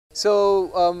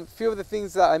So a few of the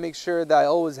things that I make sure that I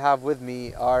always have with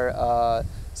me are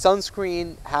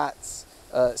sunscreen, hats,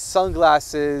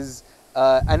 sunglasses,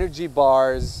 energy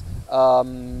bars,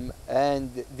 and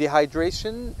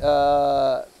dehydration,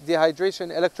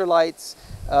 electrolytes.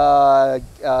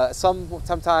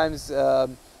 Sometimes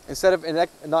instead of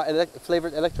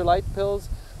flavored electrolyte pills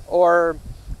or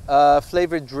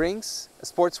flavored drinks,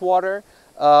 sports water.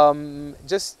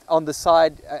 Just on the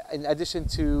side, in addition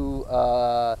to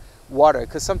water,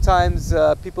 because sometimes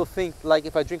people think like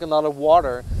if I drink a lot of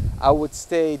water, I would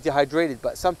stay dehydrated.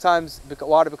 But sometimes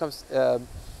water becomes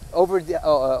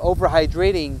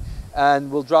overhydrating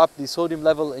and will drop the sodium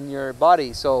level in your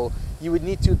body. So you would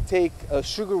need to take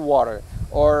sugar water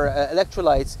or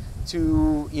electrolytes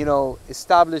to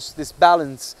establish this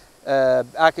balance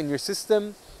back in your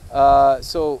system.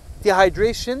 So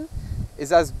dehydration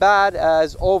is as bad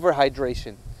as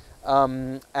overhydration,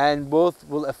 and both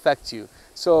will affect you.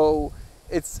 So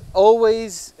it's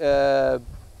always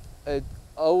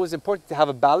important to have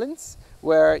a balance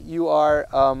where you are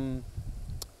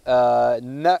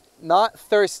not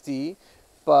thirsty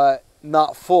but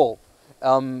not full.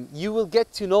 You will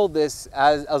get to know this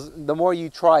as the more you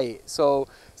try it. So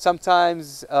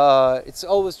sometimes it's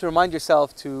always to remind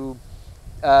yourself to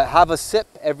have a sip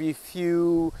every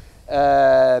few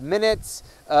minutes,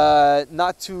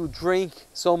 not to drink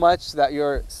so much that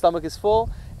your stomach is full,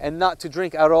 and not to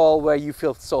drink at all where you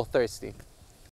feel so thirsty.